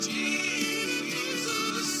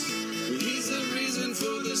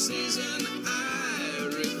season I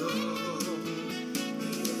recall.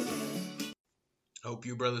 Hope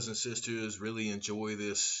you brothers and sisters really enjoy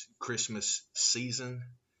this Christmas season.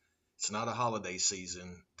 It's not a holiday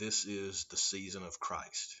season. This is the season of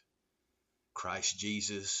Christ. Christ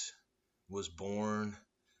Jesus was born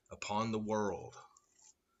upon the world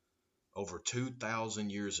over 2,000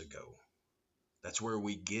 years ago. That's where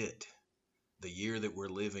we get the year that we're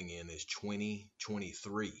living in is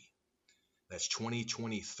 2023. That's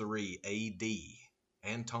 2023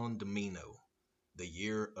 AD, Anton Domino, the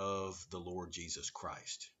year of the Lord Jesus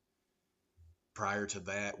Christ. Prior to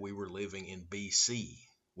that, we were living in BC,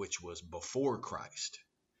 which was before Christ.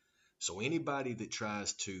 So anybody that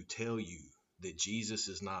tries to tell you that Jesus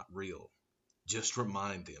is not real, just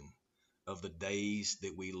remind them of the days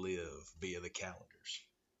that we live via the calendars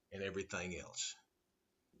and everything else.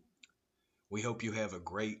 We hope you have a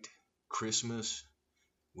great Christmas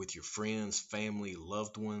with your friends, family,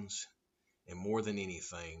 loved ones, and more than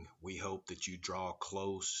anything, we hope that you draw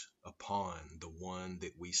close upon the one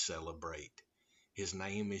that we celebrate. His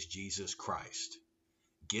name is Jesus Christ.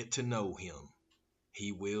 Get to know him.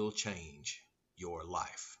 He will change your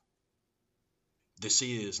life. This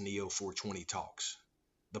is Neo 420 Talks,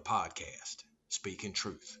 the podcast, speaking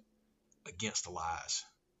truth against the lies.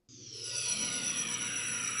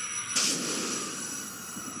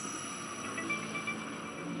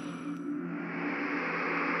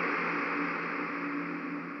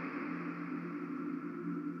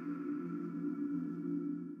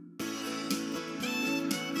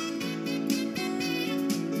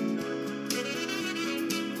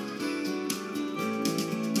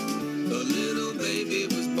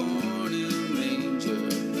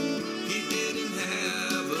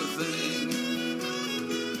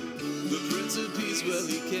 Well,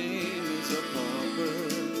 he came as a pauper,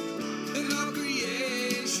 and all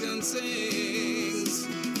creation sings.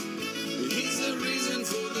 He's the reason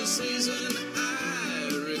for the season I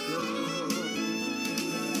recall.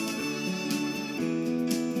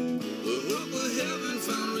 The hope of heaven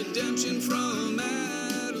found redemption from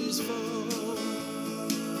Adam's fall.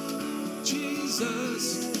 Jesus,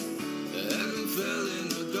 Adam fell in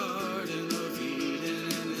the Garden of Eden,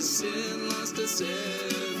 and his sin lost us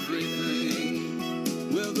everything.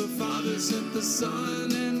 Well, the Father sent the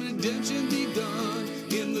Son, and redemption begun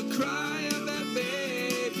in the cry of that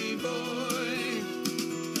baby boy.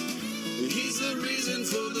 He's the reason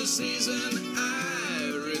for the season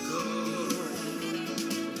I recall.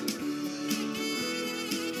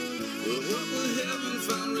 The hope of heaven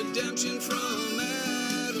found redemption from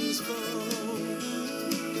Adam's fall.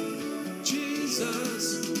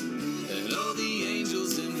 Jesus and all the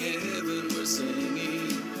angels in heaven were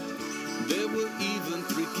singing. There were even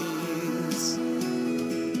 3 kings.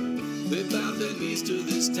 They bowed their knees to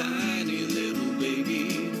this tiny little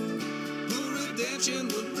baby who redemption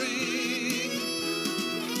would bring.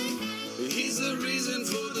 He's the reason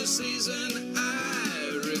for the season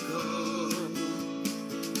I recall.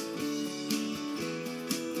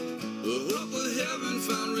 The hope of heaven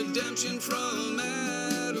found redemption from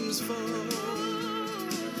Adam's fall.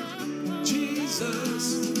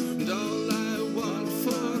 Jesus, and all I want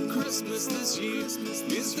for Christmas this year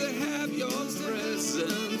is to have your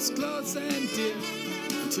presence close and dear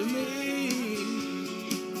to me.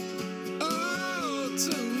 Oh,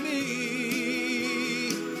 to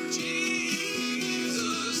me,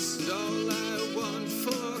 Jesus. And all I want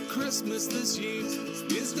for Christmas this year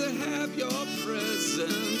is to have your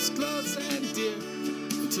presence close and dear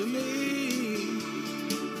to me.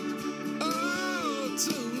 Oh,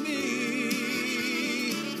 to me.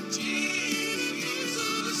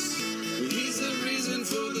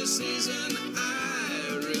 For the season